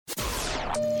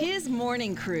His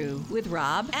Morning Crew with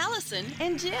Rob, Allison,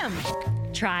 and Jim.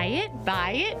 Try it,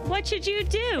 buy it, what should you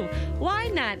do? Why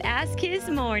not ask his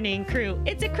morning crew?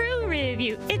 It's a crew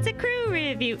review, it's a crew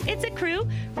review, it's a crew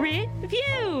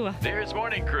review. There's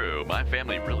Morning Crew. My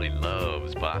family really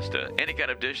loves pasta. Any kind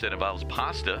of dish that involves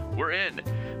pasta, we're in.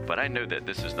 But I know that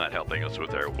this is not helping us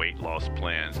with our weight loss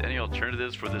plans. Any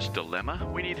alternatives for this dilemma?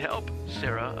 We need help.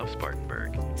 Sarah of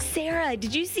Spartanburg. Sarah,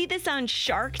 did you see this on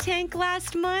Shark Tank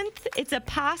last month? It's a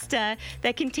pasta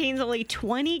that contains only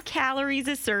 20 calories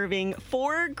a serving,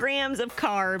 4 grams of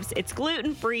carbs. It's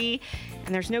gluten-free,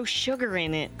 and there's no sugar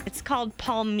in it. It's called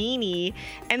palmini,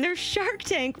 and their Shark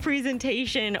Tank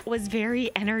presentation was very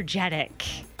energetic.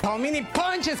 Palmini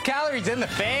punches calories in the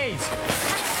face.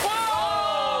 Whoa!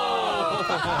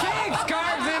 Kicks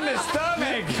carbs in the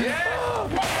stomach. Yeah.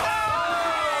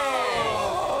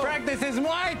 Oh! Practices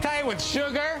Muay Thai with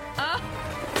sugar.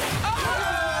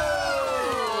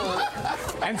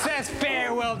 And says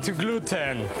farewell to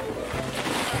gluten.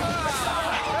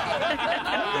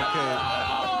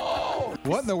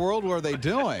 What in the world were they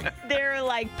doing? They're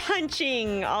like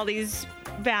punching all these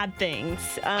bad things.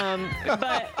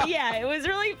 But yeah, it was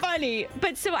really funny.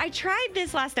 But so I tried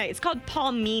this last night. It's called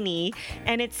palmini,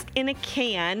 and it's in a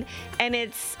can, and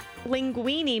it's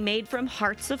linguine made from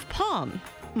hearts of palm.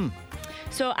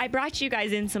 So I brought you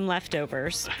guys in some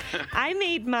leftovers. I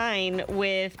made mine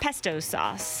with pesto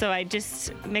sauce. So I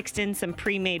just mixed in some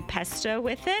pre-made pesto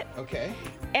with it. Okay.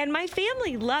 And my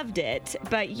family loved it,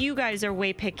 but you guys are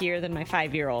way pickier than my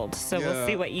 5-year-old. So we'll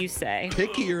see what you say.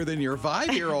 Pickier than your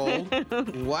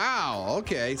 5-year-old? Wow.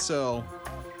 Okay. So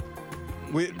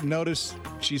we notice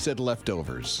she said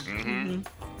leftovers.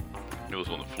 It was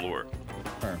on the floor.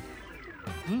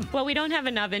 Well, we don't have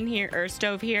an oven here or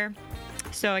stove here.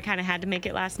 So I kind of had to make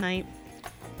it last night.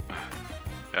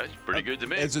 That's pretty good to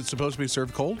me. Is it supposed to be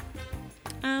served cold?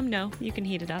 No, you can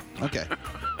heat it up. Okay.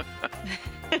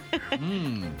 Do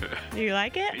you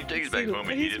like it? You take it back home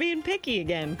and He's eat it. being picky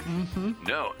again.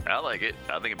 No, I like it.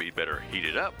 I think it'd be better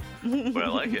heated up, but I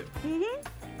like it.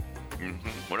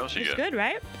 What else you It's got? good,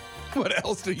 right? What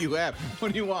else do you have?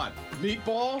 What do you want?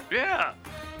 Meatball? Yeah.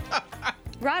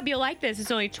 Rob, you'll like this. It's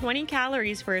only 20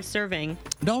 calories for a serving.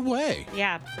 No way.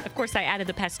 Yeah, of course I added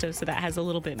the pesto, so that has a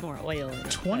little bit more oil in it.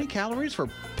 20 calories for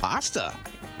pasta.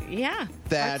 Yeah.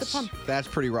 That's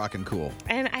pretty rockin' cool.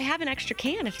 And I have an extra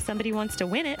can if somebody wants to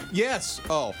win it. Yes.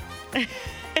 Oh.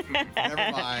 Never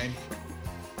mind.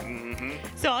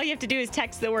 So all you have to do is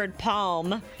text the word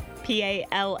PALM,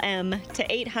 P-A-L-M, to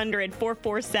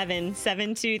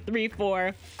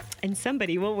 800-447-7234, and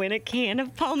somebody will win a can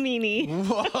of palmini.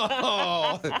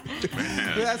 Whoa.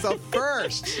 That's a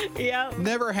first. Yep.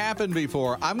 Never happened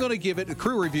before. I'm going to give it a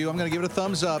crew review. I'm going to give it a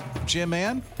thumbs up. Jim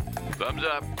Man, Thumbs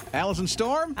up. Allison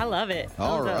Storm. I love it.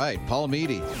 All right, Paul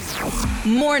Meady.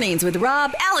 Mornings with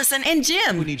Rob, Allison, and We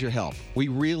Jim. need your help. We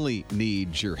really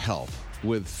need your help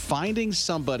with finding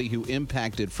somebody who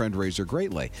impacted Friendraiser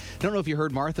greatly. I don't know if you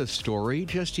heard Martha's story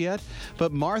just yet,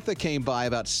 but Martha came by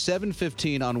about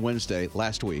 7:15 on Wednesday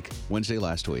last week.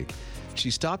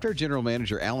 She stopped our general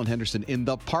manager, Alan Henderson, in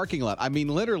the parking lot. I mean,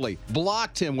 literally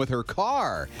blocked him with her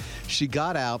car. She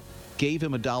got out, gave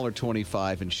him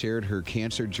 $1.25, and shared her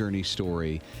cancer journey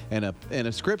story and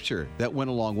a scripture that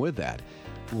went along with that.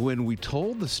 When we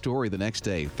told the story the next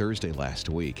day, Thursday last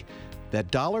week, that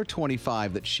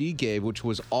 $1.25 that she gave, which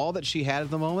was all that she had at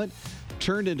the moment,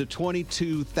 turned into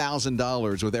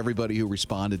 $22,000 with everybody who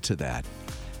responded to that.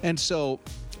 And so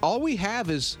all we have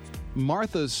is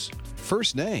Martha's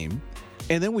first name,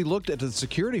 and then we looked at the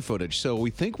security footage, so we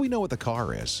think we know what the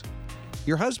car is.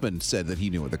 Your husband said that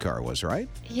he knew what the car was, right?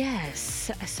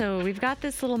 Yes. So we've got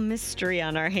this little mystery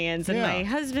on our hands, and Yeah. my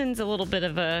husband's a little bit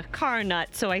of a car nut,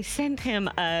 so I sent him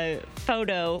a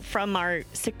photo from our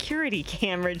security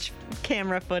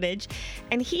camera footage,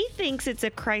 and he thinks it's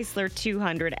a Chrysler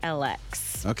 200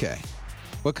 LX. Okay.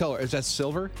 What color? Is that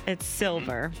silver? It's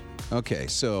silver. Okay,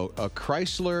 so a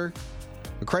Chrysler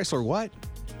what?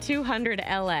 200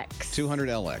 LX. 200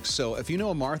 LX. So if you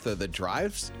know a Martha that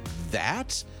drives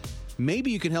that, maybe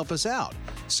you can help us out.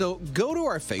 So go to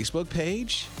our Facebook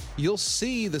page. You'll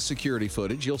see the security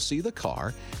footage. You'll see the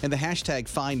car and the hashtag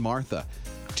Find Martha.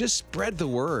 Just spread the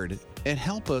word and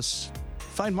help us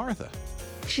find Martha.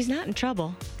 She's not in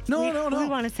trouble. No. We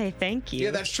want to say thank you.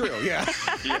 Yeah, that's true. Yeah,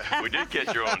 Yeah, we did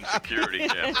catch her on security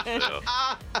camera. So.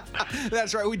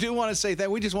 that's right. We do want to say that.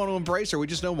 We just want to embrace her. We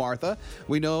just know Martha.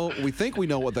 We think we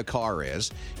know what the car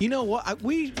is. You know what?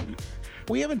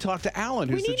 We haven't talked to Alan,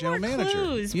 who's the general manager. We need more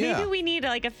clues. Yeah. Maybe we need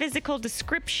like a physical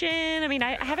description. I mean,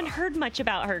 I haven't heard much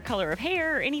about her color of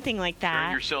hair or anything like that.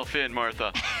 Turn yourself in,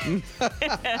 Martha.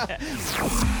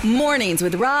 Mornings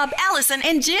with Rob, Allison,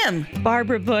 and Jim.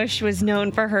 Barbara Bush was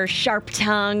known for her sharp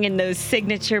tongue and those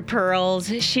signature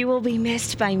pearls. She will be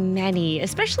missed by many,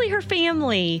 especially her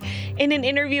family. In an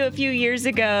interview a few years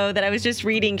ago that I was just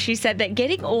reading, she said that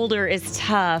getting older is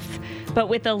tough, but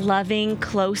with a loving,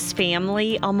 close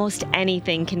family, almost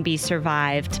anything can be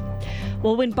survived.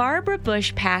 Well, when Barbara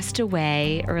Bush passed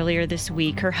away earlier this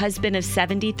week, her husband of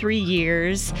 73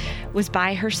 years was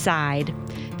by her side.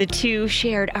 The two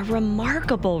shared a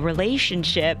remarkable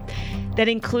relationship that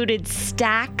included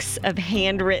stacks of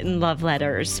handwritten love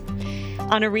letters.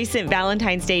 On a recent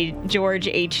Valentine's Day, George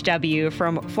H.W.,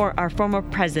 our former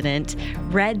president,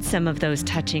 read some of those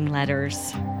touching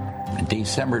letters.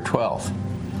 December 12th,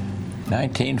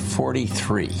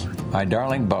 1943. My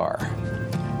darling Bar.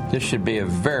 This should be a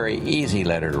very easy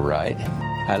letter to write.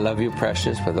 I love you,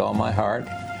 precious, with all my heart,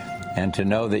 and to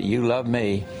know that you love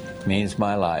me means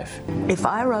my life. If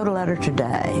I wrote a letter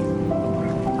today,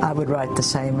 I would write the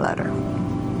same letter.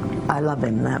 I love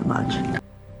him that much.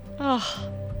 Oh,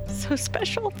 so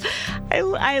special.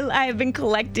 I've been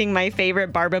collecting my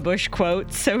favorite Barbara Bush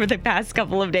quotes over the past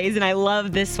couple of days, and I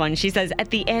love this one. She says, "At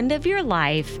the end of your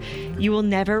life, you will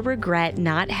never regret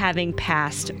not having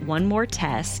passed one more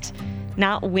test,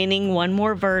 not winning one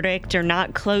more verdict, or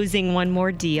not closing one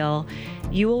more deal.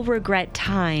 You will regret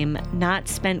time not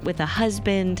spent with a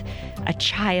husband, a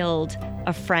child,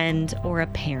 a friend, or a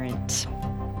parent."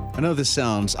 I know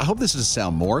I hope this doesn't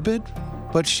sound morbid,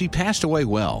 but she passed away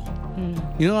well.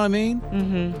 You know what I mean?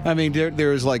 Mm-hmm. I mean, there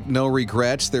was like no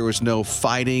regrets. There was no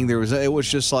fighting. It was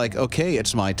just like, okay,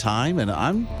 it's my time, and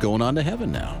I'm going on to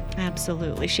heaven now.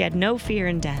 Absolutely. She had no fear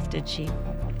in death, did she?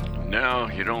 No,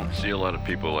 you don't see a lot of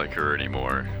people like her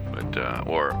anymore, but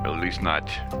or at least not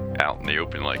out in the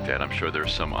open like that. I'm sure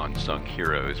there's some unsung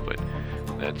heroes, but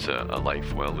that's a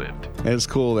life well lived. And it's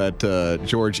cool that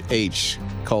George H.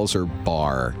 calls her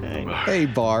Bar. Hey,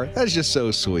 Bar. That's just so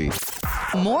sweet.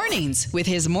 Mornings with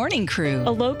his morning crew.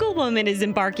 A local woman is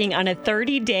embarking on a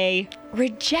 30-day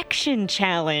rejection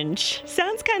challenge.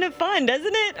 Sounds kind of fun,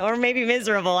 doesn't it? Or maybe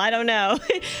miserable, I don't know.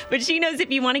 But she knows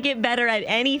if you want to get better at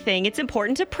anything, it's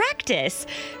important to practice.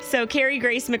 So Carrie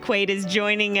Grace McQuaid is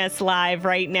joining us live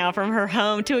right now from her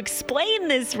home to explain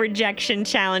this rejection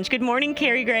challenge. Good morning,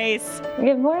 Carrie Grace.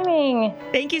 Good morning.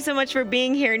 Thank you so much for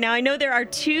being here. Now, I know there are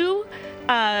two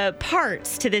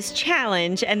parts to this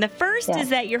challenge, and the first is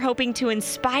that you're hoping to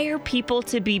inspire people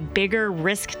to be bigger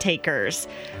risk takers.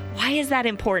 Why is that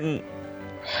important?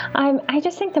 I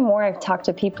just think the more I've talked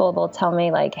to people, they'll tell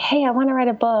me like, hey, I want to write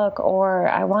a book, or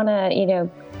I want to,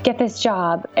 get this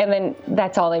job. And then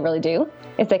that's all they really do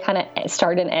is they kind of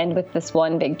start and end with this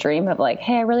one big dream of like,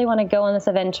 hey, I really want to go on this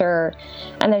adventure.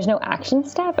 And there's no action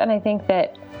step. And I think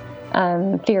that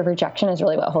fear of rejection is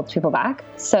really what holds people back.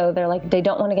 So they're like, they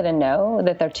don't want to get a no,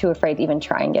 that they're too afraid to even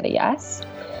try and get a yes.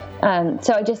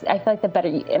 So I feel like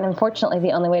and unfortunately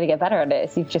the only way to get better at it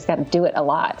is you've just got to do it a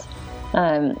lot.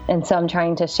 And so I'm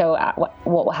trying to show what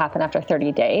will happen after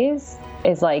 30 days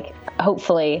is like,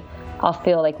 hopefully I'll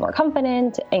feel like more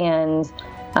confident and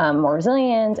more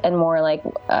resilient and more like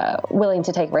willing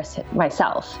to take risks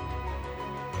myself.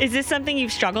 Is this something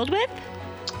you've struggled with?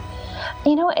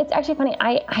 It's actually funny.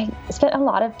 I spent a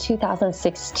lot of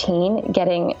 2016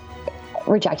 getting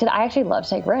rejected. I actually love to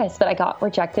take risks, but I got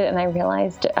rejected, and I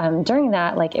realized during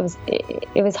that, like it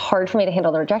was hard for me to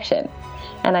handle the rejection.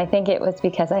 And I think it was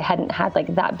because I hadn't had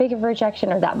like that big of a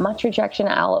rejection or that much rejection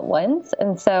all at once.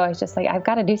 And so I was just like, I've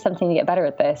got to do something to get better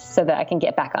at this so that I can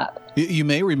get back up. You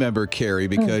may remember Carrie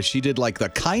because she did like the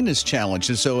kindness challenge.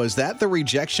 And so is that the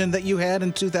rejection that you had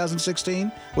in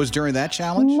 2016? Was during that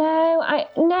challenge? No.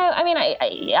 I mean,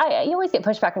 you always get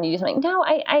pushback when you do something. No,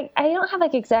 I don't have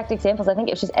like exact examples. I think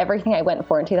it was just everything I went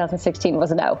for in 2016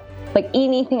 was a no. Like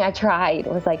anything I tried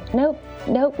was like, nope.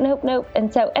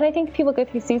 And I think people go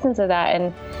through seasons of that.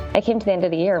 And I came to the end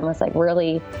of the year and was like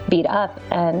really beat up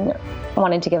and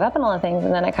wanted to give up on all the things.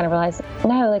 And then I kind of realized,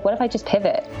 no, like what if I just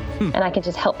pivot and I could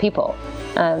just help people?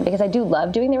 Because I do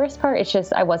love doing the risk part. It's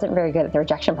just I wasn't very good at the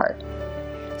rejection part.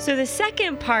 So the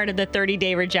second part of the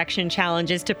 30-day rejection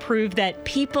challenge is to prove that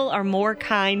people are more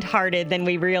kind-hearted than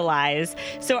we realize.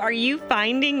 So are you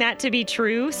finding that to be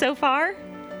true so far?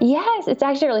 Yes, it's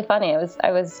actually really funny.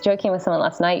 I was joking with someone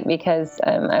last night because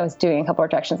I was doing a couple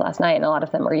rejections last night, and a lot of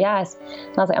them were yes.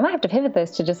 And I was like, I might have to pivot this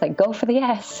to just like go for the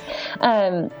yes.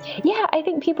 I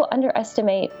think people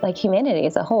underestimate like humanity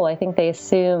as a whole. I think they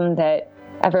assume that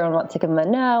everyone wants to give them a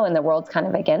no and the world's kind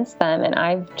of against them. And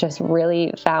I've just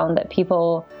really found that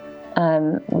people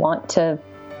want to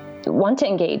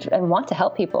engage and want to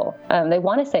help people. They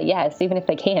want to say yes, even if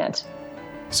they can't.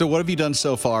 So what have you done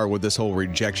so far with this whole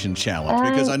rejection challenge?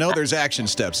 Because I know there's action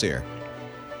steps here.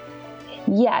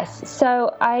 Yes.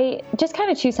 So I just kind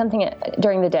of choose something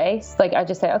during the day. Like I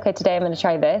just say, okay, today I'm going to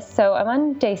try this. So I'm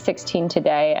on day 16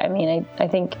 today. I mean, I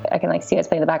think I can see us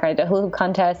play in the background. I did a hula hoop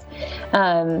contest.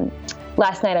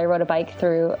 Last night I rode a bike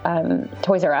through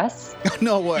Toys R Us.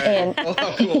 No way. And,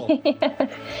 cool.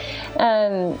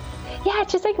 Yeah,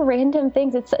 it's just like random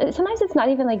things. Sometimes it's not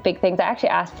even like big things. I actually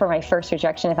asked for my first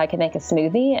rejection if I could make a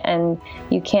smoothie, and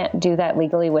you can't do that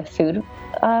legally with food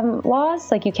laws.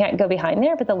 Like you can't go behind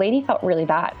there. But the lady felt really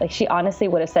bad. Like she honestly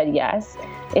would have said yes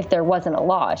if there wasn't a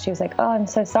law. She was like, "Oh, I'm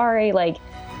so sorry. Like,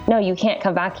 no, you can't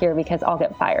come back here because I'll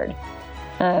get fired."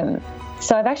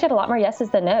 So I've actually had a lot more yeses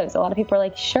than nos. A lot of people are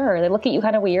like, "Sure." They look at you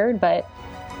kind of weird, but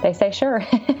they say sure.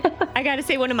 I got to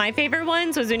say, one of my favorite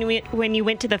ones was when you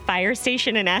went to the fire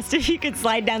station and asked if you could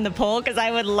slide down the pole, because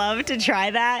I would love to try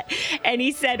that. And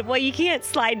he said, well, you can't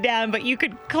slide down, but you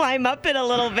could climb up it a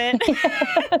little bit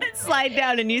and slide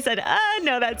down. And you said,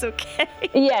 no, that's okay.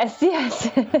 Yes.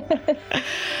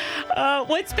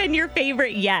 What's been your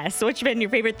favorite yes? What's been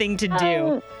your favorite thing to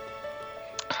do?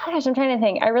 Gosh, I'm trying to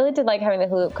think. I really did like having the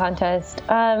hula hoop contest.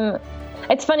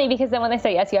 It's funny because then when they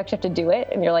say yes, you actually have to do it.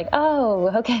 And you're like,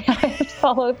 oh, okay, I have to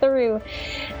follow through.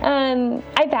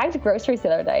 I bagged groceries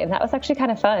the other day, and that was actually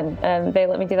kind of fun. They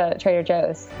let me do that at Trader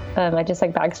Joe's. I just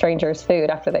bagged strangers' food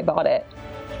after they bought it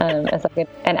as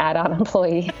an add-on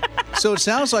employee. So it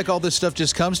sounds like all this stuff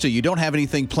just comes to you. You don't have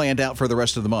anything planned out for the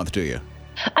rest of the month, do you?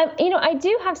 I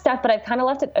do have stuff, but I've kind of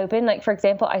left it open. Like, for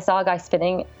example, I saw a guy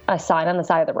spinning a sign on the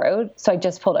side of the road. So I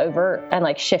just pulled over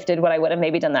and shifted what I would have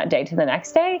maybe done that day to the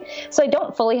next day. So I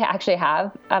don't fully actually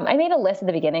have. I made a list at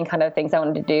the beginning, kind of things I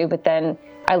wanted to do, but then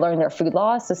I learned their food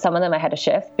laws. So some of them I had to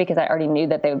shift because I already knew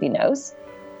that they would be no's.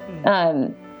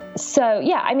 So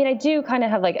yeah, I do kind of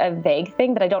have a vague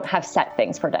thing, but I don't have set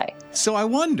things per day. So I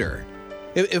wonder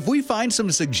if we find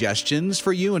some suggestions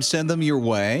for you and send them your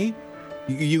way.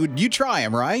 You try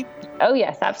them, right? Oh,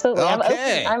 yes, absolutely.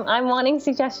 Okay. I'm wanting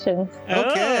suggestions.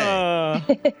 Okay. Oh.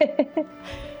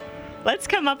 Let's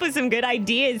come up with some good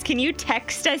ideas. Can you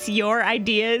text us your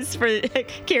ideas for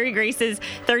Carrie Grace's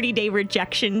 30-day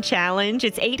rejection challenge?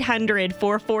 It's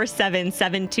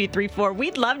 800-447-7234.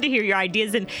 We'd love to hear your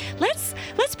ideas, and let's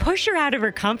push her out of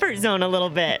her comfort zone a little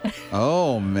bit.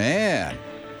 Oh, man.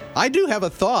 I do have a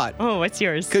thought. Oh, what's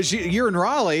yours? Because you're in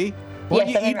Raleigh. Why Yes,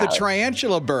 don't I'm you in eat the Raleigh.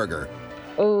 tarantula burger?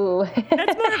 Ooh.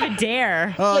 That's more of a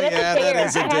dare. Oh, that's yeah, a dare. that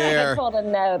is a I haven't dare. been told a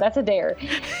no. That's a dare.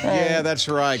 Yeah, that's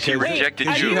right. She rejected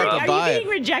Are you, you, have to Rob. are buy you it. being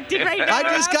rejected right now? I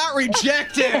just Rob? got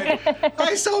rejected.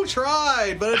 I so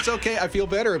tried, but it's okay. I feel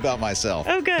better about myself.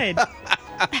 Oh, good.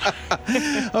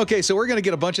 Okay, so we're going to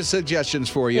get a bunch of suggestions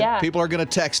for you. Yeah. People are going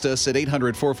to text us at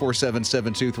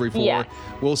 800-447-7234. Yeah.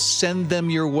 We'll send them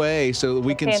your way so that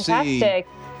we can see. Fantastic.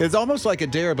 It's almost like a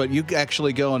dare, but you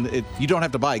actually go and you don't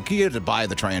have to buy. You have to buy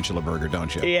the tarantula burger,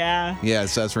 don't you? Yeah.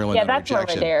 Yes, that's really Yeah, not that's more of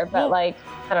a rejection. dare, but I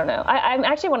don't know. I'm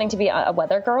actually wanting to be a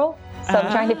weather girl, so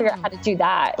I'm trying to figure out how to do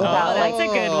that without that's a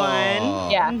good one.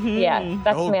 yeah,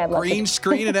 that's Oh, me. I'd love to green do.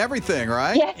 screen and everything,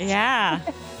 right? Yes. Yeah.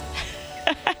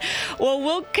 Well,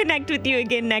 we'll connect with you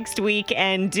again next week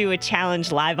and do a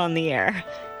challenge live on the air.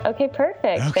 Okay,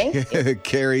 perfect. Thank you.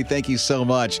 Carrie, thank you so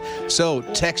much. So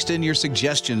text in your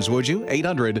suggestions, would you?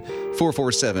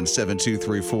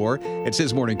 800-447-7234. It's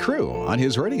His Morning Crew on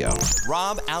His Radio.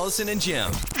 Rob, Allison, and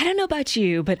Jim. I don't know about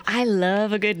you, but I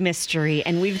love a good mystery,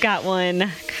 and we've got one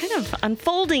kind of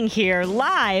unfolding here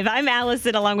live. I'm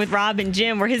Allison along with Rob and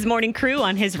Jim. We're His Morning Crew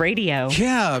on His Radio.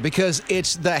 Yeah, because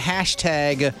it's the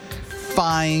hashtag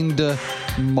Find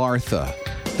Martha.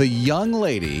 The young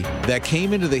lady that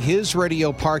came into the His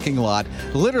Radio parking lot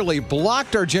literally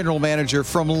blocked our general manager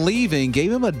from leaving,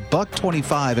 gave him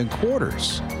 $1.25 in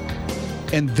quarters.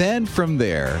 And then from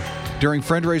there, during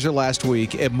Friendraiser last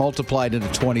week, it multiplied into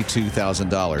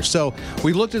 $22,000. So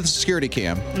we looked at the security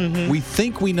cam. We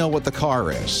think we know what the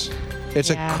car is. It's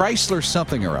Yeah. a Chrysler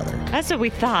something or other. That's what we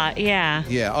thought, yeah.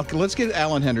 Yeah, okay, let's get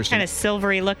Alan Henderson. Kind of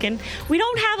silvery looking. We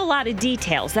don't have a lot of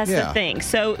details. That's Yeah. the thing.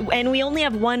 So, and we only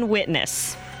have one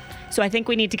witness. So I think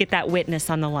we need to get that witness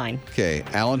on the line. Okay,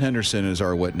 Alan Henderson is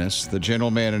our witness, the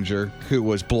general manager who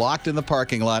was blocked in the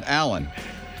parking lot. Alan,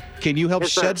 can you help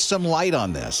Yes, sir. shed some light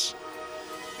on this?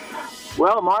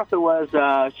 Well, Martha was,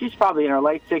 she's probably in her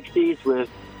late 60s with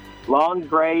long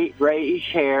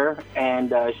grayish hair,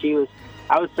 and she was,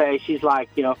 I would say she's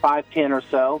 5'10" or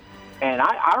so. And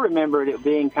I remembered it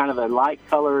being kind of a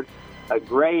light-colored, a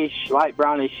grayish, light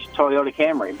brownish Toyota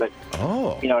Camry. But,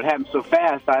 Oh. it happened so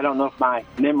fast, I don't know if my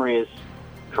memory is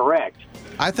correct.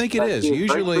 I think it But is. she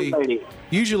was a very sweet lady.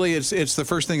 Usually it's the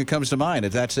first thing that comes to mind.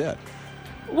 That's it.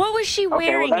 What was she well,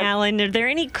 wearing, that's- Alan? Are there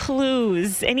any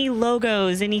clues, any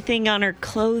logos, anything on her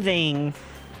clothing?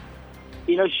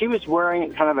 You know, she was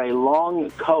wearing kind of a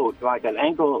long coat, like an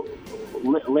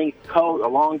ankle-length coat, a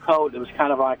long coat. It was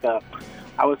kind of like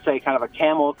I would say, kind of a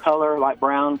camel color, light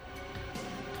brown.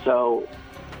 So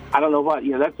I don't know what,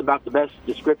 that's about the best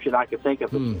description I could think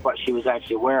of what she was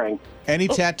actually wearing. Any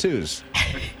tattoos?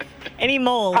 Any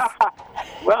moles?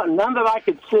 Well, none that I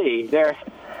could see. There.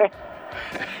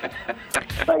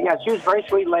 But yeah, she was a very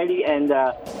sweet lady, and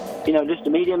just a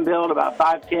medium build, about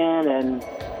 5'10", and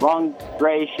long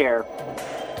grayish hair.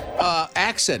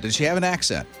 Accent? Did she have an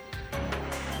accent?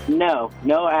 No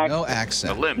accent. No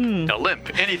accent. A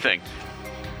limp, anything.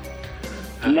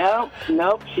 Nope.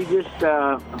 She just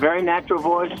very natural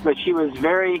voice, but she was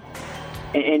very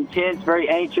intense, very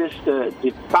anxious to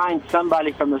find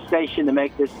somebody from the station to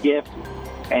make this gift.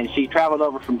 And she traveled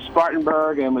over from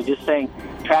Spartanburg and was just saying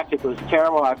traffic was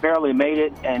terrible. I barely made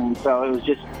it, and so it was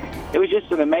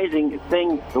just an amazing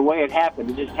thing the way it happened.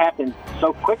 It just happened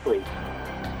so quickly.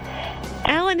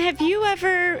 Alan, have you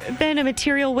ever been a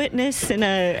material witness in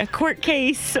a court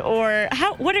case, or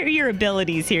what are your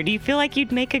abilities here? Do you feel like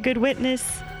you'd make a good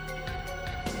witness?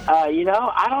 I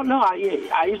don't know.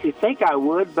 I usually think I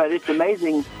would, but it's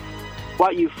amazing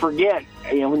what you forget,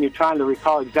 when you're trying to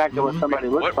recall exactly what somebody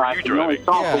looks like. You only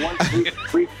saw it for one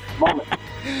brief moment.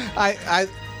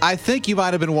 I think you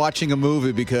might have been watching a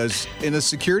movie because in the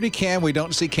security cam we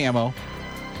don't see camo.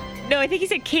 No, I think he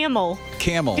said camel.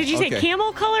 Camel. Did you say okay.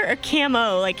 camel color or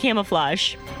camo, like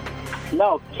camouflage?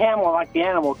 No, camel, like the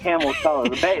animal camel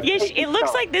color. Yes, it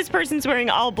looks like this person's wearing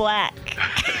all black.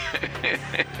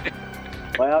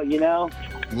 Well,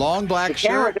 long black the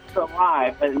camera shirt. doesn't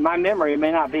lie, but my memory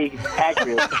may not be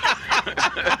accurate. In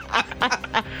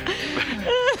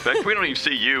fact, we don't even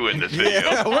see you in this video.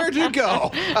 Yeah, where'd you go?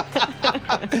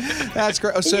 That's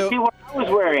great. Can you see So, what I was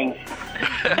wearing?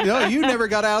 no, you never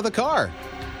got out of the car.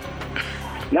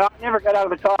 No, I never got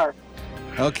out of the car.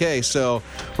 Okay, so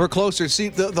we're closer. See,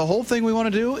 the whole thing we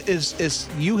want to do is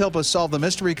you help us solve the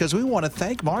mystery because we want to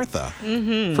thank Martha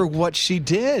for what she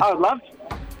did. I would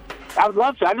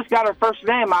love to. I just got her first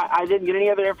name. I didn't get any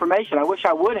other information. I wish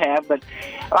I would have, but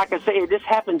like I say, it just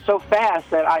happened so fast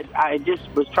that I just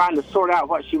was trying to sort out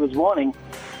what she was wanting.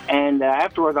 And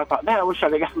afterwards, I thought, man, I wish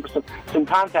I'd have gotten some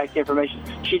contact information.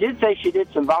 She did say she did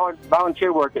some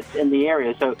volunteer work in the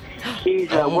area, so she's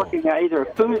working at either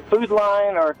a food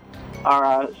line or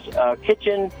a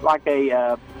kitchen, like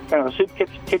a kind of a soup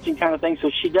kitchen kind of thing. So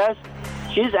she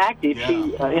is active. Yeah.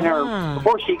 She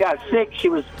before she got sick, she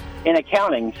was in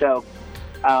accounting. So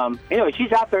anyway,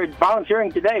 she's out there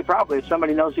volunteering today, probably, if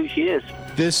somebody knows who she is.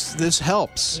 This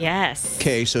helps. Yes.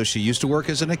 Okay, so she used to work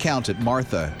as an accountant,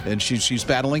 Martha, and she's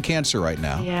battling cancer right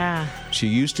now. Yeah. She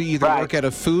used to either work at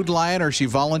a food line or she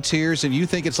volunteers, and you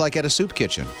think it's like at a soup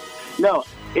kitchen. No,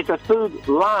 it's a food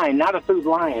line, not a food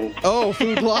lion. Oh,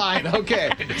 food line.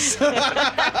 Okay.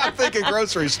 I'm thinking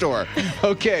grocery store.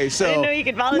 Okay, so. I didn't know you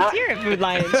could volunteer at Food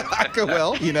Lion.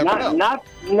 Well, you never know. Not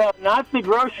the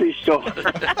grocery store.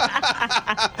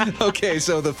 Okay,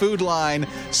 so the food line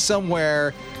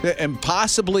somewhere, and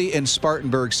possibly in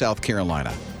Spartanburg, South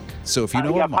Carolina. So if you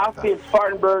know a Martha. Possibly in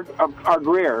Spartanburg or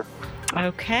Greer.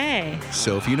 Okay.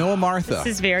 So if you know a Martha. This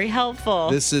is very helpful.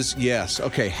 This is, yes.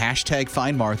 Okay, hashtag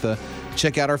Find Martha.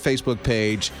 Check out our Facebook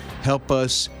page. Help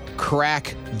us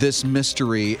crack this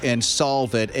mystery and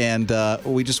solve it. And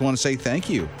we just want to say thank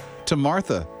you to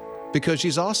Martha because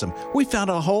she's awesome. We found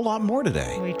a whole lot more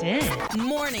today. We did.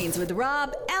 Mornings with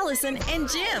Rob, Allison, and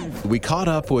Jim. We caught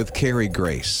up with Carrie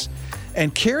Grace.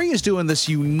 And Carrie is doing this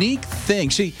unique thing.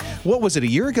 What was it, a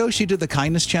year ago she did the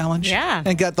kindness challenge? Yeah.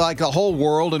 And got like the whole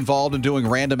world involved in doing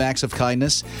random acts of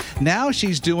kindness. Now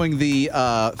she's doing the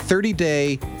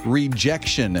 30-day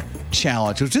rejection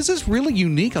challenge, which is really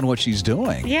unique on what she's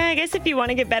doing. Yeah, I guess if you want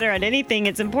to get better at anything,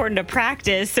 it's important to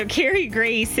practice. So Carrie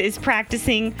Grace is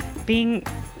practicing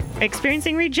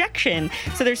experiencing rejection.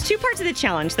 So there's two parts of the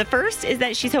challenge. The first is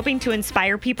that she's hoping to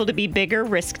inspire people to be bigger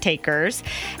risk takers.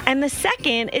 And the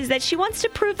second is that she wants to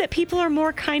prove that people are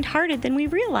more kind-hearted than we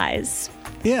realize.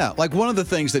 Yeah, like one of the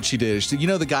things that she did is,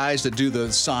 the guys that do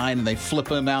the sign and they flip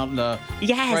them out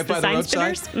right by the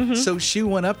roadside? Spinners? Mm-hmm. So she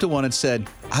went up to one and said,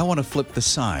 I want to flip the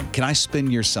sign. Can I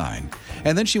spin your sign?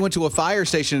 And then she went to a fire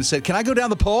station and said, "Can I go down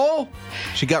the pole?"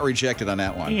 She got rejected on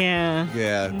that one. Yeah.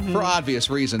 Yeah, for obvious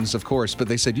reasons, of course. But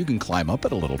they said you can climb up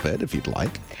it a little bit if you'd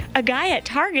like. A guy at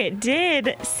Target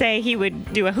did say he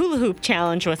would do a hula hoop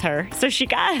challenge with her. So she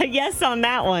got a yes on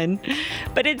that one.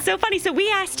 But it's so funny. So we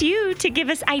asked you to give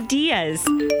us ideas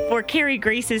for Carrie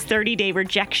Grace's 30-day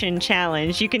rejection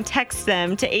challenge. You can text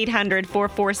them to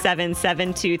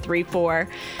 800-447-7234.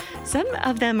 Some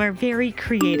of them are very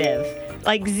creative.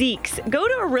 Like Zeke's, go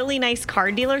to a really nice car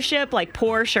dealership like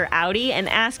Porsche or Audi and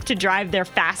ask to drive their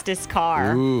fastest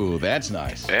car. Ooh, that's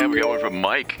nice. And we got one from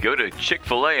Mike. Go to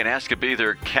Chick-fil-A and ask to be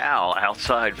their cow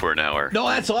outside for an hour. No,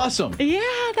 that's awesome. Yeah,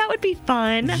 that would be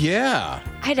fun. Yeah.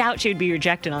 I doubt she'd be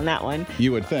rejected on that one.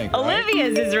 You would think, right?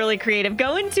 Olivia's is really creative.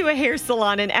 Go into a hair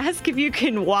salon and ask if you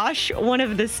can wash one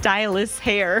of the stylist's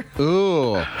hair.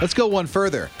 Ooh, let's go one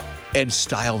further. And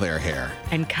style their hair.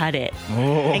 And cut it.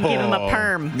 Oh. And give them a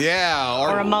perm. Yeah.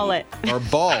 Or a mullet. Or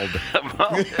bald.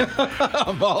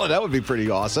 A mullet. That would be pretty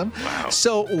awesome. Wow.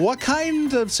 So what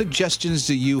kind of suggestions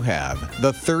do you have?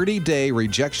 The 30-day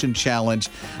rejection challenge.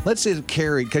 Let's say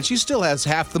Carrie, because she still has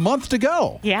half the month to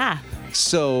go. Yeah.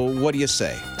 So what do you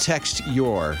say? Text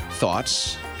your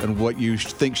thoughts and what you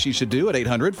think she should do at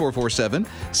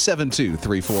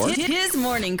 800-447-7234. His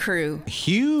morning crew.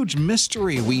 Huge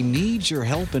mystery we need your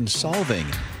help in solving.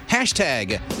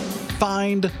 Hashtag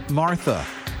Find Martha.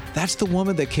 That's the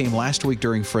woman that came last week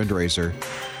during Friendraiser,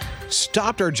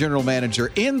 stopped our general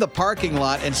manager in the parking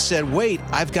lot and said, "Wait,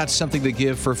 I've got something to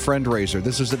give for Friendraiser."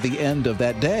 This was at the end of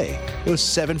that day. It was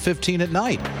 7:15 at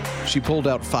night. She pulled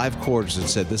out 5 quarters and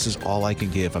said, "This is all I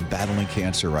can give. I'm battling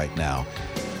cancer right now."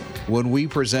 When we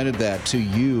presented that to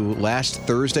you last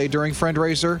Thursday during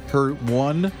Friendraiser, her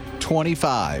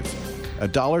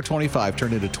 $1.25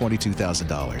 turned into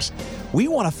 $22,000. We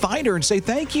want to find her and say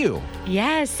thank you.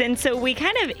 Yes, and so we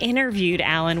kind of interviewed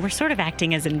Alan. We're sort of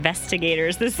acting as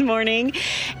investigators this morning,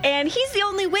 and he's the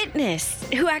only witness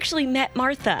who actually met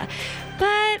Martha.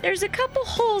 But there's a couple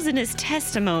holes in his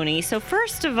testimony. So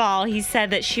first of all, he said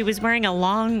that she was wearing a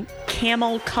long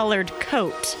camel-colored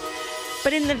coat.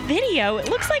 But in the video,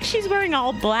 it looks like she's wearing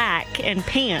all black and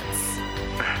pants.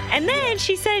 And then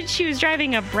she said she was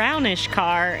driving a brownish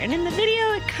car, and in the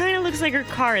video, it kind of looks like her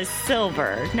car is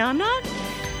silver. Now, I'm not,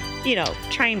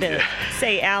 trying to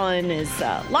say Alan is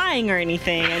lying or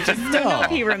anything. I just don't know if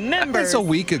he remembers. That's a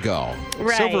week ago.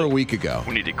 Right. It's over a week ago.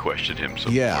 We need to question him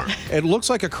some Yeah. more. It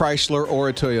looks like a Chrysler or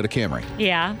a Toyota Camry.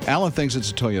 Yeah. Alan thinks it's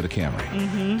a Toyota Camry.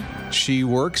 Mm-hmm. She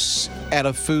works at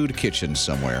a food kitchen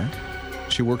somewhere.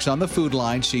 She works on the food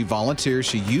line. She volunteers.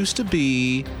 She used to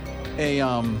be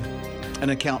an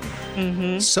accountant.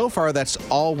 Mm-hmm. So far, that's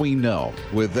all we know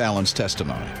with Alan's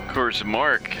testimony. Of course,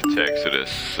 Mark texted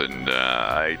us, and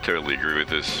I totally agree with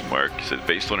this. Mark said,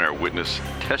 based on our witness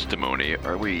testimony,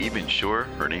 are we even sure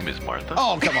her name is Martha?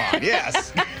 Oh, come on.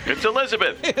 Yes. It's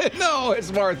Elizabeth. No,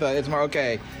 it's Martha. It's Martha.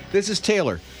 Okay. This is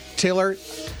Taylor. Taylor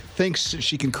thinks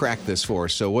she can crack this for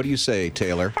us. So what do you say,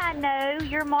 Taylor? I know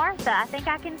you're Martha. I think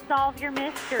I can solve your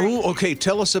mystery. Ooh, okay.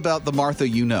 Tell us about the Martha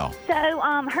you know. So,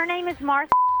 her name is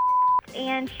Martha,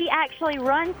 and she actually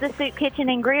runs the soup kitchen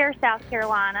in Greer, South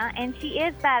Carolina, and she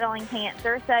is battling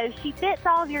cancer, so she fits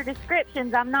all of your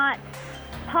descriptions. I'm not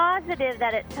positive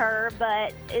that it's her,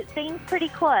 but it seems pretty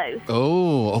close.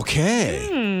 Oh,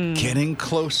 okay. Getting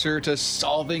closer to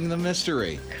solving the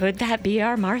mystery. Could that be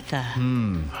our Martha?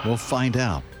 We'll find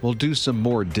out. We'll do some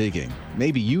more digging.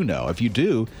 Maybe you know. If you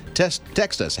do,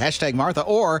 text us, hashtag Martha,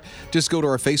 or just go to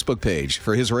our Facebook page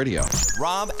for His Radio.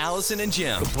 Rob, Allison, and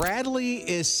Jim. Bradley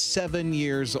is 7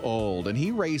 years old, and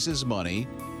he raises money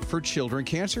for children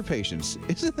cancer patients.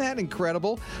 Isn't that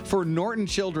incredible? For Norton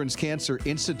Children's Cancer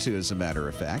Institute, as a matter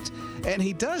of fact. And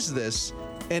he does this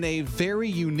in a very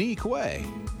unique way.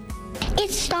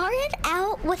 It started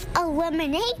out with a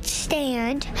lemonade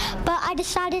stand, but I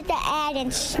decided to add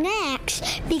in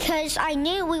snacks because I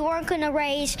knew we weren't going to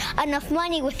raise enough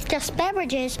money with just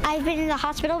beverages. I've been in the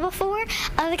hospital before.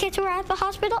 Other kids were at the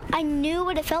hospital. I knew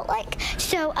what it felt like,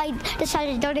 so I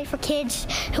decided to donate for kids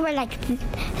who are like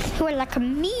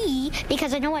me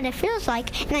because I know what it feels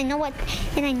like, and I know what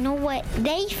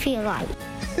they feel like.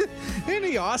 Isn't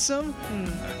he awesome?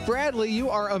 Bradley, you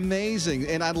are amazing.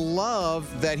 And I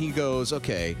love that he goes,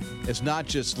 okay, it's not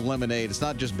just lemonade, it's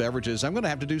not just beverages. I'm going to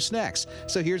have to do snacks.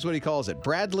 So here's what he calls it: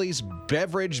 Bradley's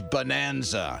Beverage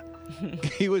Bonanza.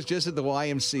 He was just at the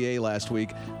YMCA last week,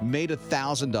 made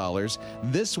 $1,000.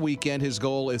 This weekend, his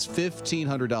goal is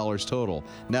 $1,500 total.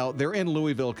 Now, they're in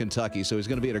Louisville, Kentucky, so he's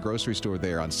going to be at a grocery store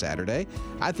there on Saturday.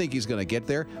 I think he's going to get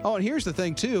there. Oh, and here's the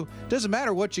thing, too. Doesn't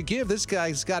matter what you give. This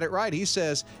guy's got it right. He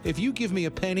says, if you give me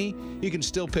a penny, you can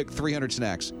still pick 300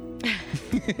 snacks.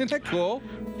 Isn't that cool?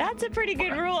 That's a pretty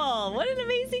good rule. What an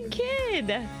amazing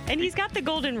kid. And he's got the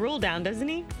golden rule down, doesn't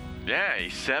he? Yeah,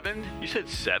 he's 7. You said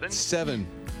 7? 7.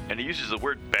 And he uses the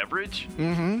word beverage?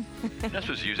 Mm-hmm. You're not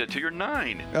supposed to use that till you're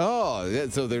 9. Oh, yeah,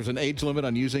 so there's an age limit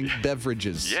on using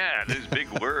beverages. Yeah, those big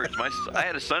words. I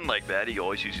had a son like that. He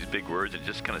always uses big words and it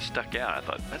just kind of stuck out. I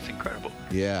thought, that's incredible.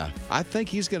 Yeah, I think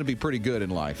he's going to be pretty good in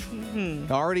life.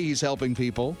 Mm-hmm. Already he's helping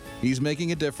people. He's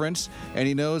making a difference, and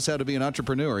he knows how to be an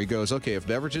entrepreneur. He goes, okay, if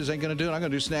beverages ain't going to do it, I'm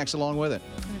going to do snacks along with it.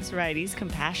 That's right. He's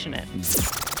compassionate.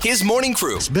 His morning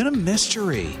crew. It's been a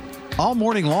mystery all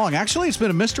morning long. Actually, it's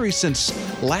been a mystery since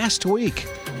last week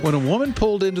when a woman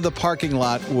pulled into the parking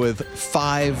lot with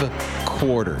 5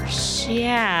 quarters.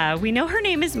 Yeah, we know her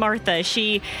name is Martha.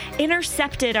 She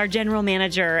intercepted our general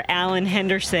manager, Alan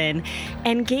Henderson,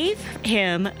 and gave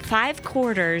him 5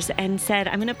 quarters and said,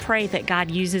 I'm going to pray that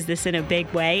God uses this in a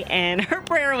big way. And her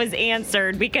prayer was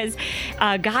answered because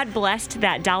God blessed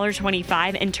that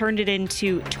 $1.25 and turned it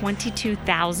into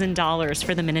 $22,000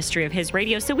 for the ministry of his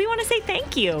radio. So we want to say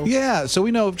thank you. Yeah, so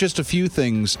we know just a few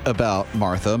things about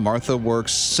Martha. Martha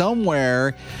works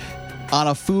somewhere on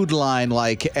a food line,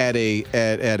 like at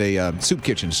a soup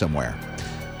kitchen somewhere.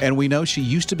 And we know she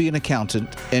used to be an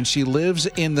accountant, and she lives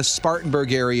in the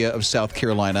Spartanburg area of South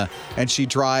Carolina, and she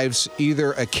drives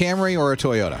either a Camry or a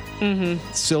Toyota.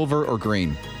 Mm-hmm. Silver or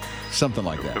green. Something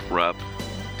like that. Rob,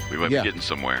 we might be getting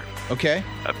somewhere. Okay.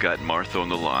 I've got Martha on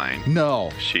the line. No.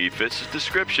 She fits the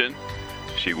description.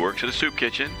 She works in a soup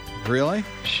kitchen. Really?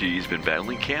 She's been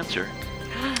battling cancer.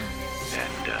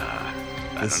 And,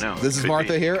 I don't know. This is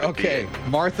Martha here? Okay.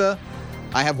 Martha,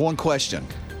 I have one question.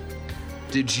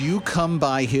 Did you come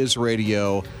by his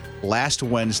radio last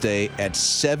Wednesday at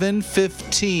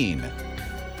 7:15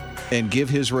 and give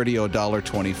his radio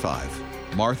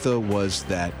 $1.25? Martha, was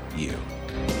that you?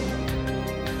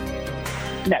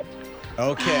 No.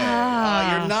 Okay.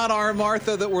 You're not our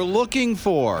Martha that we're looking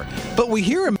for. But we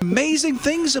hear amazing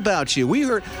things about you. We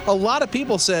heard a lot of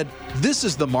people said, this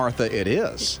is the Martha it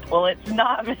is. Well, it's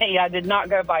not me. I did not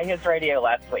go by his radio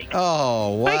last week.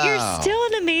 Oh, wow. But you're still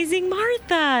an amazing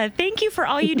Martha. Thank you for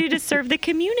all you do to serve the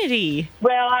community.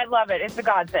 Well, I love it. It's a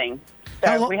God thing.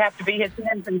 So we have to be his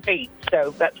hands and feet.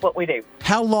 So that's what we do.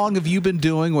 How long have you been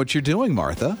doing what you're doing,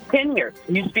 Martha? 10 years.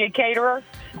 Used to be a caterer,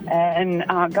 and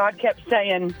God kept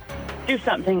saying, do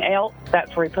something else.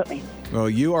 That's where he put me. Well,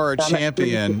 you are a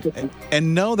champion,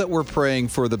 and know that we're praying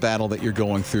for the battle that you're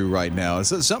going through right now.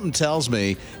 Something tells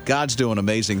me God's doing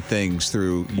amazing things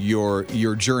through your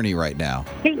journey right now.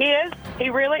 He is. He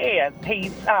really is.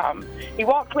 He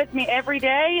walks with me every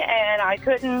day, and I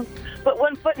couldn't put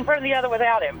one foot in front of the other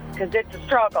without him because it's a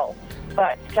struggle.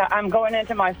 But I'm going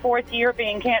into my 4th year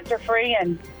being cancer-free,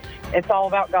 and it's all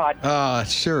about God. Oh, it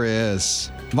sure is.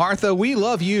 Martha, we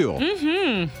love you.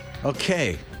 Mm-hmm.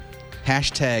 Okay.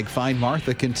 Hashtag Find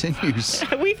Martha continues.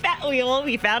 We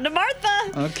found a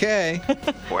Martha. Okay.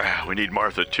 Wow, we need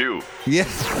Martha too. Yeah.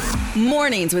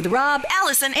 Mornings with Rob,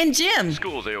 Allison, and Jim.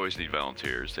 Schools, they always need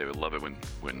volunteers. They would love it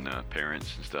when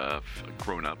parents and stuff,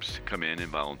 grown-ups come in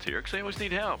and volunteer because they always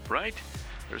need help, right?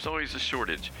 There's always a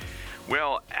shortage.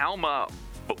 Well, Alma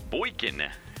Boykin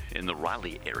in the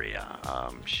Raleigh area,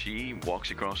 she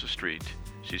walks across the street.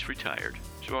 She's retired.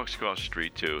 She walks across the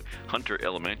street to Hunter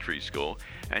Elementary School,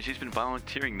 and she's been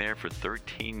volunteering there for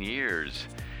 13 years.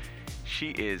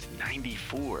 She is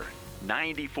 94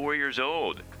 years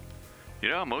old. You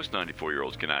know, most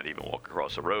 94-year-olds cannot even walk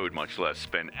across the road, much less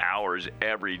spend hours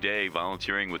every day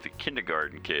volunteering with the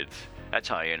kindergarten kids. That's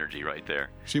high energy right there.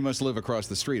 She must live across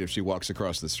the street if she walks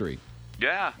across the street.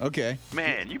 Yeah. Okay.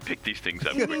 Man, you pick these things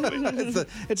up quickly.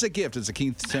 It's a gift. It's a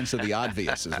keen sense of the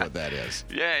obvious is what that is.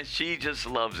 Yeah, she just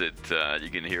loves it. You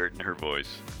can hear it in her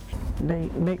voice. They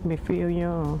make me feel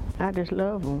young. I just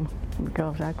love them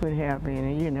because I could have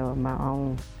any, of my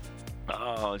own.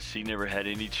 Oh, she never had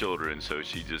any children, so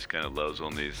she just kind of loves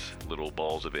on these little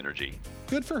balls of energy.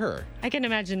 Good for her. I can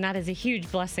imagine that is a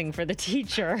huge blessing for the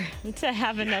teacher to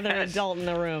have another adult in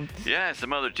the room. Yeah,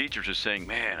 some other teachers are saying,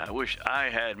 man, I wish I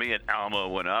had me at Alma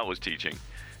when I was teaching,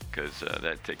 because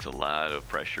that takes a lot of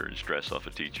pressure and stress off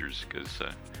of teachers, because,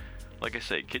 like I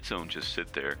say, kids don't just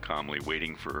sit there calmly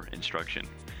waiting for instruction,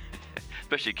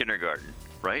 especially kindergarten,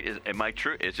 right? Am I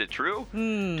true? Is it true? Do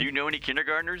you know any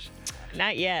kindergartners?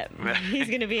 Not yet. He's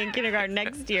going to be in kindergarten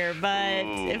next year, but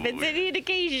if it's any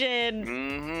indication,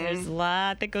 there's a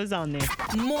lot that goes on there.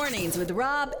 Mornings with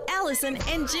Rob, Allison,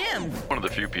 and Jim. One of the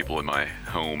few people in my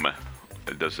home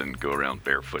that doesn't go around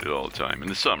barefooted all the time in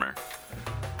the summer.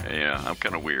 Yeah, I'm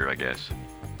kind of weird, I guess.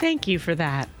 Thank you for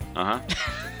that. I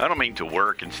don't mean to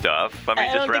work and stuff. I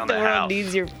mean just around the house. I don't think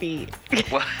the world needs your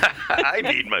feet. Well, I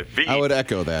need my feet. I would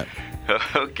echo that.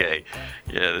 Okay.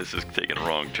 Yeah, this is taking a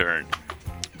wrong turn.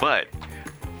 But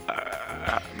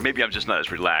maybe I'm just not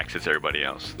as relaxed as everybody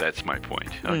else. That's my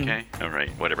point. Okay? All right,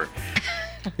 whatever.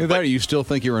 Either that or you still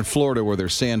think you're in Florida where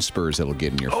there's sand spurs that'll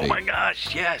get in your feet. Oh, my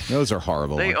gosh, yes. Those are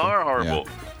horrible. They aren't are horrible.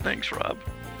 Yeah. Thanks, Rob.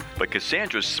 But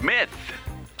Cassandra Smith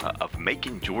of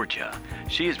Macon, Georgia,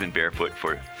 she has been barefoot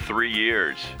for 3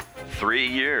 years. 3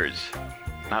 years.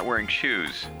 Not wearing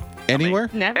shoes. Anywhere?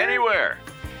 Never? Anywhere.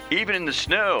 Even in the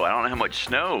snow. I don't know how much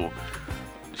snow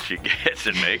she gets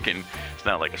in Macon. It's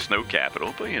not like a snow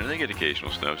capital, but, they get occasional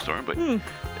snowstorm. But it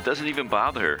doesn't even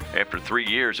bother her. After 3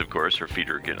 years, of course, her feet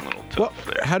are getting a little tough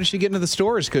there. How does she get into the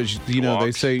stores? Because,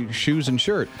 they say shoes and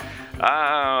shirt.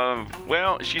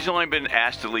 Well, she's only been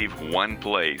asked to leave one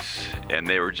place, and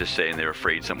they were just saying they were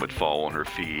afraid something would fall on her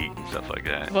feet and stuff like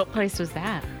that. What place was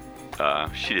that?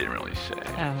 She didn't really say.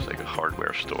 It was like a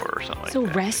hardware store or something like that. So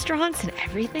restaurants and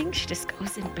everything, she just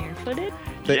goes in barefooted?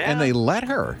 And they let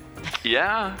her.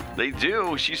 Yeah, they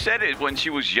do. She said it when she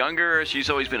was younger.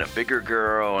 She's always been a bigger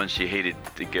girl, and she hated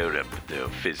to go to the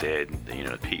phys ed,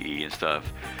 PE and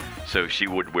stuff. So she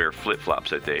would wear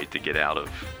flip-flops that day to get out of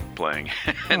playing.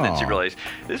 And then she realized,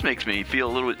 this makes me feel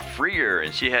a little bit freer.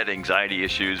 And she had anxiety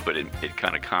issues, but it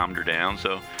kind of calmed her down.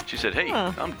 So she said, hey,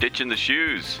 I'm ditching the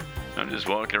shoes. I'm just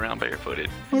walking around barefooted.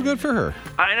 Well, good for her.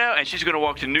 I know. And she's going to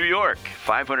walk to New York,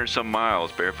 500 some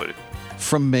miles barefooted.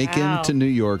 From Macon to New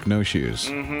York, no shoes.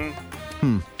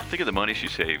 Mm-hmm. Think of the money she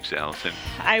saves, Allison.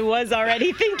 I was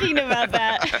already thinking about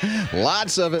that.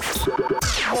 Lots of it.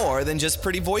 More than just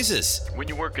pretty voices. When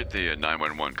you work at the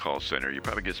 911 call center, you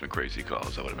probably get some crazy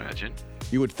calls, I would imagine.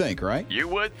 You would think, right? You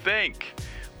would think.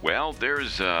 Well,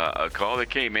 there's a call that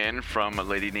came in from a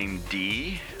lady named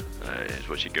Dee, is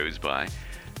what she goes by.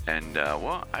 And,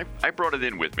 I brought it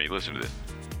in with me. Listen to this.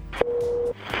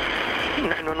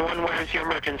 911, what is your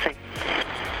emergency?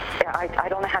 Yeah, I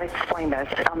don't know how to explain this.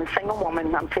 I'm a single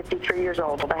woman. I'm 53 years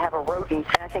old. I have a rodent,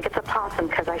 and I think it's a possum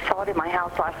because I saw it in my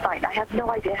house last night, and I have no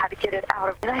idea how to get it out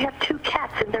of. And I have 2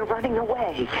 cats, and they're running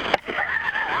away.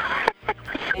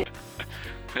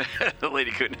 The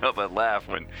lady couldn't help but laugh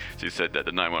when she said that,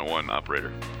 the 911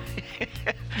 operator.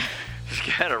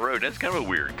 She's got a rodent. That's kind of a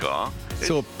weird call.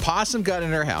 So a possum got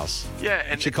in her house. Yeah,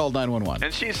 and she called 911.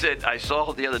 And she said, I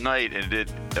saw it the other night, and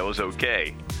that was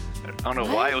okay. I don't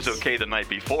know why it was okay the night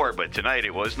before, but tonight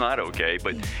it was not okay.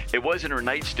 But it was in her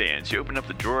nightstand. She opened up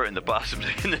the drawer, and the possum's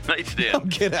in the nightstand. Oh,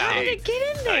 get out. How did it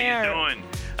get in there? How you doing?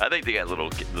 I think they got the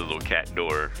little cat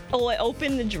door. Oh, it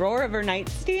opened the drawer of her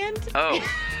nightstand? Oh,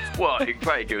 well, it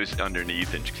probably goes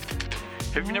underneath. And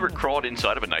have you never crawled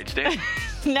inside of a nightstand?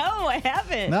 No, I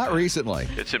haven't. Not recently.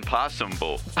 It's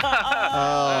impossible.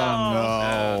 Oh,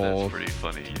 no. That's pretty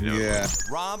funny. Yeah.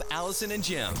 Rob, Allison, and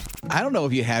Jim. I don't know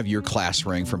if you have your class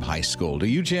ring from high school. Do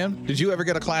you, Jim? Did you ever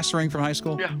get a class ring from high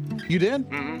school? Yeah. You did?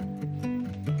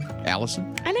 Mm-hmm.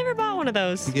 Allison? I never bought one of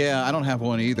those. Yeah, I don't have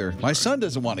one either. My son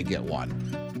doesn't want to get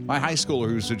one. My high schooler,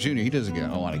 who's a junior, he doesn't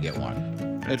want to get one.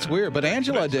 It's weird, but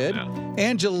Angela did.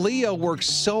 Angelia worked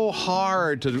so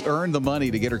hard to earn the money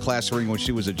to get her class ring when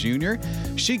she was a junior.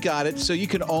 She got it, so you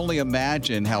can only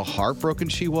imagine how heartbroken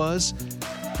she was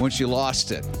when she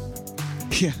lost it.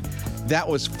 Yeah, that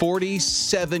was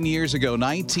 47 years ago,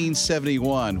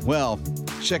 1971. Well,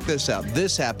 check this out.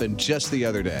 This happened just the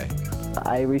other day.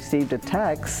 I received a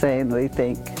text saying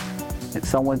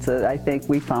someone said, I think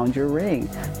we found your ring.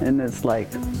 And it's like,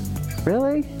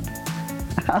 really?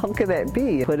 How could that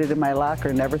be? Put it in my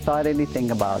locker, never thought anything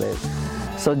about it.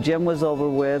 So Jim was over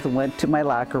with, went to my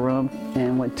locker room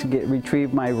and went to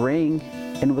retrieve my ring,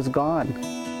 and it was gone.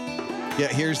 Yeah,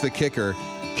 here's the kicker.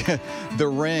 The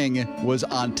ring was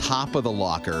on top of the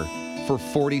locker for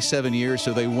 47 years,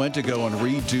 so they went to go and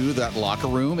redo that locker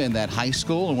room in that high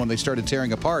school, and when they started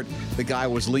tearing apart, the guy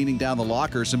was leaning down the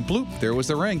lockers, and bloop, there was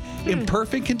the ring in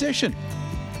perfect condition.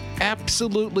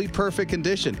 Absolutely perfect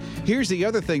condition. Here's the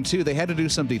other thing, too. They had to do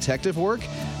some detective work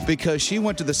because she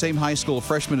went to the same high school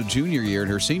freshman and junior year. In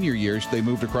her senior years, they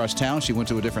moved across town. She went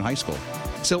to a different high school.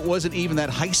 So it wasn't even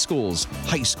that high school's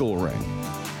high school ring.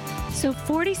 So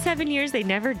 47 years, they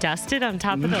never dusted on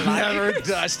top of the locker? Never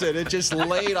dusted. It just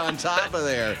laid on top of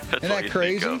there. Isn't that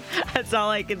crazy? That's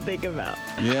all I can think about.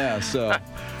 Yeah, so...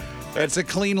 It's a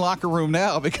clean locker room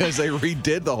now because they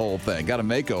redid the whole thing. Got a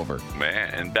makeover.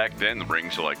 Man, and back then the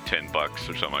rings were like $10 or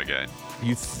something like that.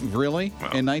 You really?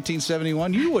 Well, in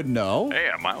 1971? You would know.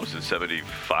 Yeah, mine was in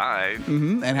 75.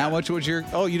 Mm-hmm. And how much was your...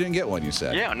 Oh, you didn't get one, you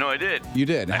said. Yeah, no, I did. You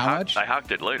did? How much? I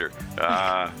hocked it later.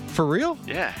 For real?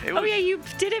 Yeah. It was, you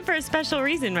did it for a special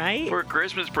reason, right? For a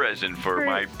Christmas present for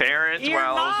my parents your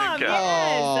while I was in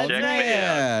college. Yes, oh,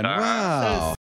 man. Wow.